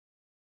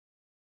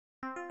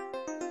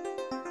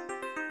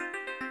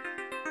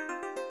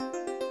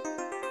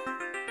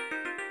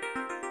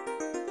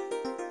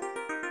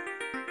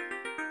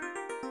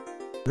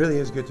It really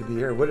is good to be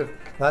here. What if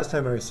last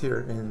time I was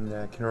here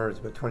in Kenora was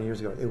about 20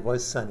 years ago? It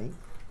was sunny,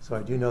 so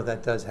I do know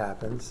that does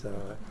happen.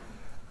 So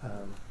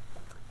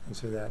thanks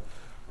for that.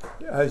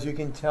 As you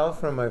can tell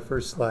from my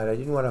first slide, I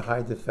didn't want to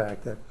hide the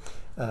fact that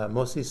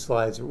most of these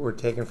slides were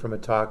taken from a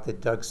talk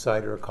that Doug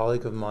Sider, a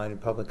colleague of mine, a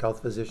public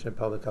health physician at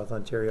Public Health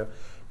Ontario,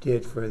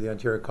 did for the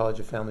Ontario College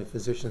of Family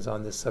Physicians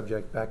on this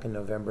subject back in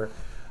November.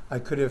 I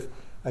could have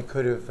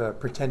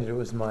pretended it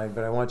was mine,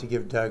 but I want to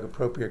give Doug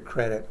appropriate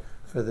credit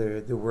for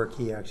the work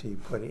he actually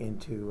put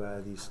into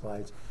these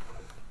slides.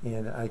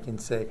 And I can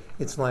say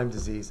it's Lyme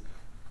disease.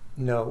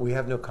 No, we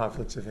have no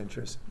conflicts of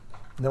interest.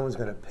 No one's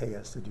going to pay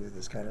us to do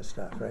this kind of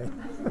stuff, right?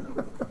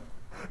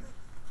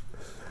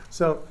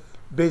 So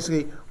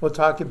basically, we'll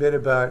talk a bit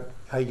about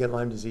how you get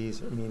Lyme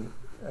disease. I mean,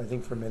 I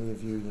think for many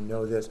of you, you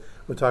know this.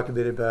 We'll talk a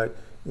bit about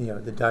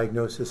the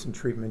diagnosis and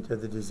treatment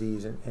of the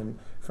disease, and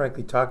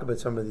frankly, talk about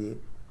some of the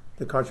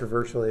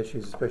controversial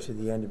issues, especially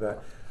at the end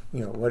about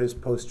what is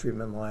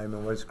post-treatment Lyme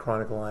and what is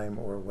chronic Lyme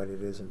or what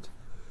it isn't.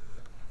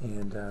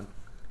 And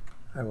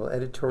I will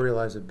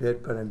editorialize a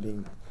bit, but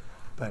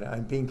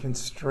I'm being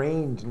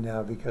constrained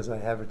now because I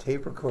have a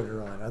tape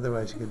recorder on.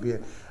 Otherwise, I could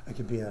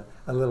be a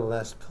little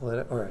less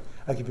political, or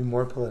I could be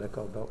more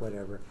political, but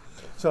whatever.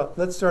 So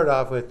let's start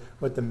off with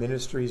what the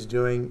ministry is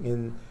doing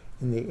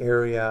in the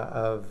area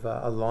of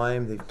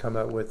Lyme. They've come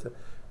out with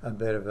a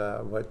bit of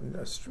a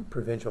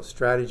provincial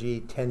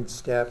strategy, 10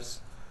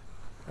 steps.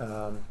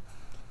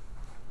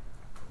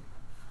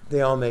 They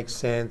all make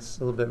sense,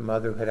 a little bit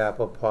motherhood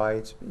apple pie.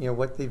 It's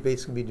what they've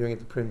basically been doing at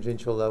the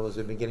provincial levels.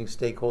 They've been getting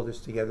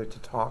stakeholders together to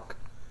talk.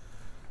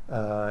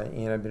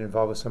 And I've been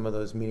involved with some of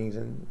those meetings,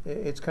 and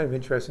it's kind of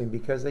interesting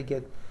because they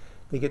get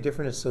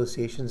different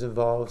associations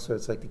involved. So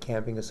it's like the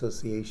camping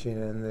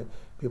association and the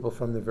people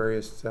from the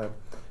various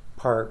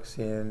parks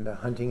and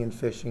hunting and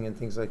fishing and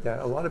things like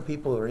that. A lot of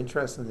people are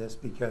interested in this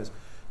because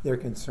they're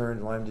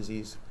concerned Lyme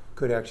disease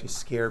could actually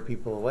scare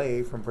people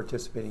away from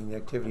participating in the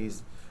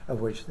activities of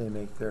which they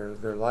make their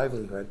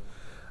livelihood.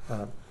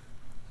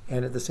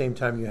 And at the same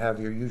time, you have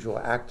your usual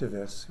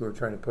activists who are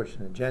trying to push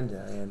an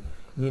agenda. And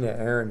Nina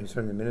Aaron, who's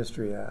from the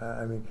ministry,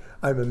 I mean,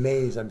 I'm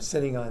amazed. I'm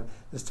sitting on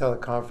this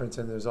teleconference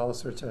and there's all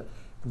sorts of,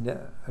 I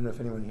don't know if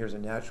anyone here is a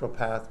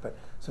naturopath, but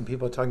some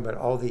people are talking about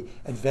all the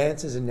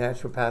advances in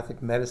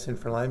naturopathic medicine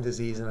for Lyme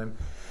disease, and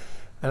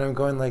I'm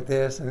going like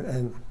this,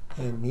 and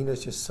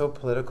Nina's just so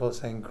political,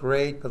 saying,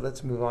 great, but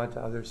let's move on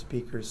to other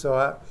speakers.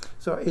 So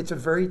it's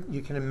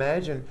you can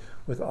imagine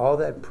with all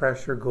that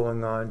pressure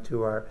going on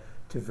to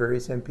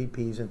various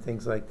MPPs and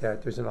things like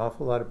that, there's an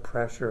awful lot of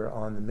pressure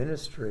on the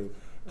ministry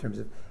in terms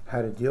of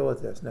how to deal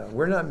with this. Now,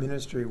 we're not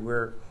ministry,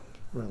 we're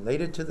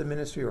related to the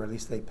ministry, or at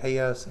least they pay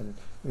us, and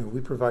we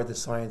provide the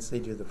science, they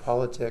do the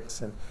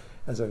politics, and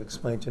as I've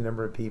explained to a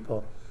number of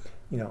people,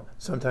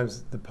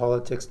 sometimes the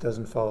politics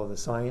doesn't follow the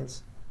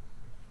science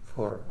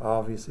for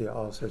obviously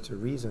all sorts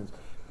of reasons.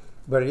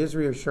 But it is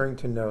reassuring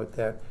to note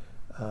that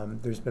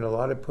there's been a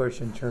lot of push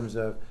in terms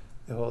of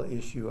the whole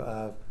issue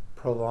of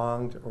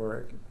prolonged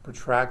or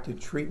protracted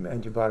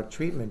treatment, antibiotic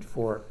treatment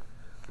for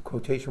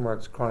quotation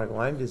marks chronic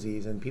Lyme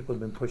disease, and people have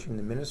been pushing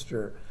the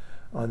minister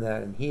on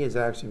that, and he has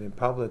actually been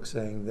public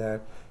saying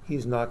that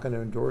he's not going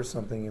to endorse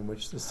something in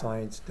which the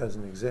science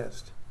doesn't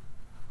exist.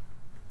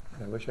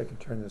 And I wish I could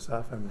turn this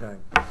off. I'm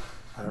going,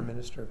 our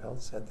Minister of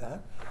Health said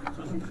that.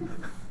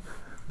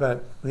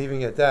 But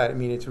leaving it at that, I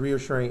mean, it's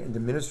reassuring, and the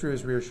ministry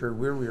is reassured,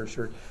 we're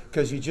reassured,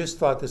 because you just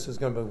thought this was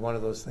going to be one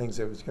of those things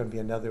that was going to be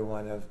another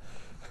one of,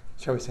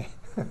 shall we say,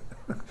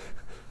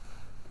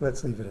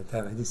 let's leave it at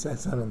that. I just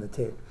that's not on the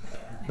tape.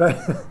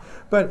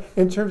 But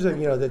in terms of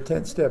the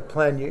 10-step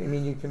plan,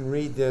 you can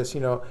read this.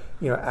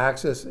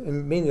 Access,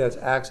 and mainly that's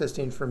access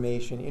to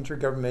information,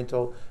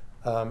 intergovernmental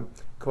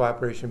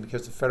cooperation,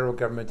 because the federal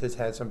government has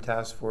had some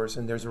task force,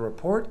 and there's a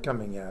report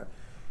coming out.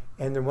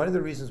 And then one of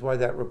the reasons why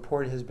that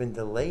report has been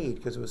delayed,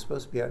 because it was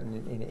supposed to be out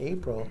in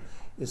April,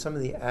 is some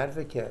of the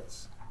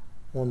advocates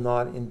will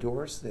not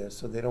endorse this,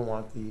 so they don't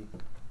want the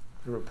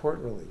report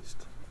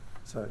released.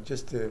 So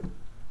because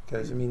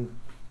the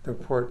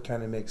report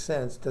kind of makes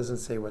sense, doesn't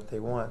say what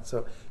they want.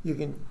 So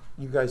you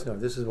guys know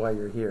this is why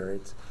you're here.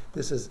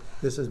 This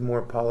is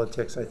more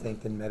politics, I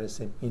think, than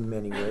medicine in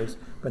many ways,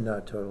 but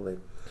not totally.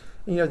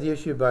 And, the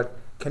issue about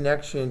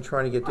connection,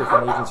 trying to get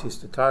different agencies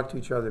to talk to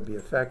each other, be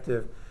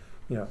effective,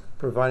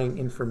 providing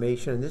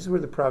information. And this is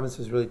where the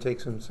provinces really take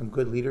some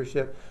good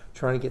leadership,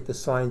 trying to get the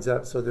signs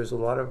up. So there's a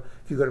lot of,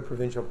 if you go to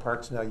provincial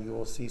parks now, you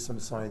will see some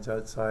signs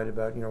outside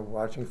about,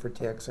 watching for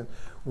ticks and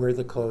wear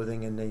the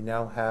clothing, and they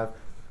now have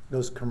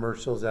those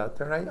commercials out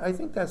there. And I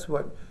think that's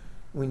what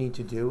we need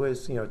to do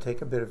is,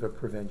 take a bit of a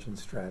prevention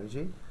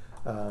strategy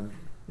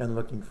and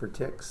looking for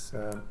ticks.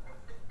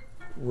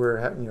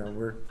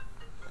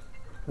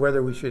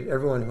 Whether we should,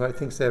 everyone who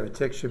thinks they have a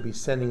tick should be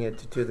sending it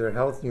to their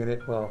health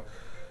unit. Well,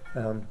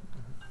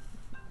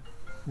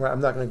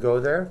 I'm not going to go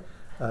there,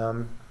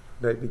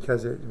 but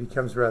because it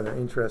becomes rather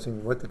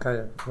interesting what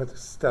the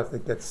stuff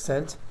that gets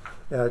sent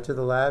to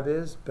the lab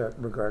is, but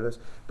regardless.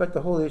 But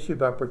the whole issue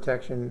about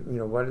protection,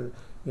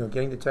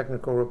 getting the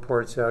technical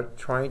reports out,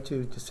 trying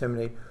to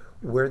disseminate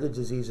where the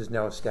disease is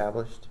now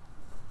established.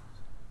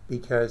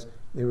 Because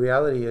the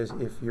reality is,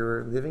 if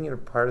you're living in a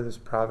part of this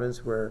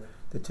province where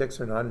the ticks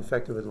are not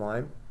infected with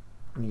Lyme,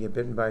 and you get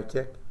bitten by a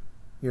tick,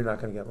 you're not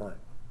going to get Lyme.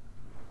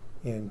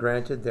 And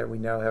granted that we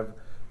now have,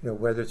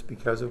 whether it's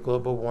because of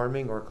global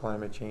warming or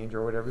climate change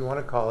or whatever you want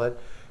to call it,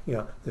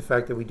 the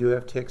fact that we do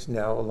have ticks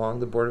now along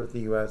the border with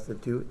the U.S.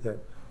 that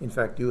in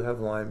fact do have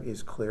Lyme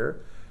is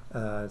clear.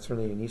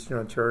 Certainly in eastern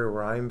Ontario,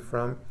 where I'm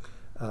from,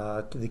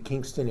 to the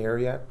Kingston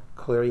area,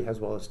 clearly has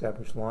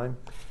well-established Lyme.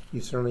 You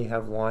certainly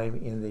have Lyme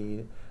in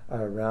the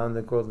around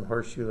the Golden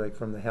Horseshoe, like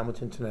from the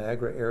Hamilton to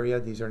Niagara area.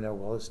 These are now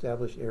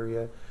well-established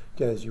area,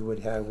 as you would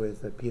have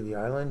with Pelee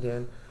Island,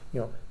 and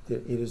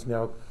it is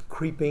now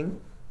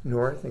creeping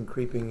north and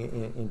creeping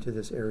into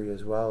this area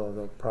as well,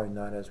 although probably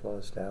not as well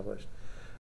established.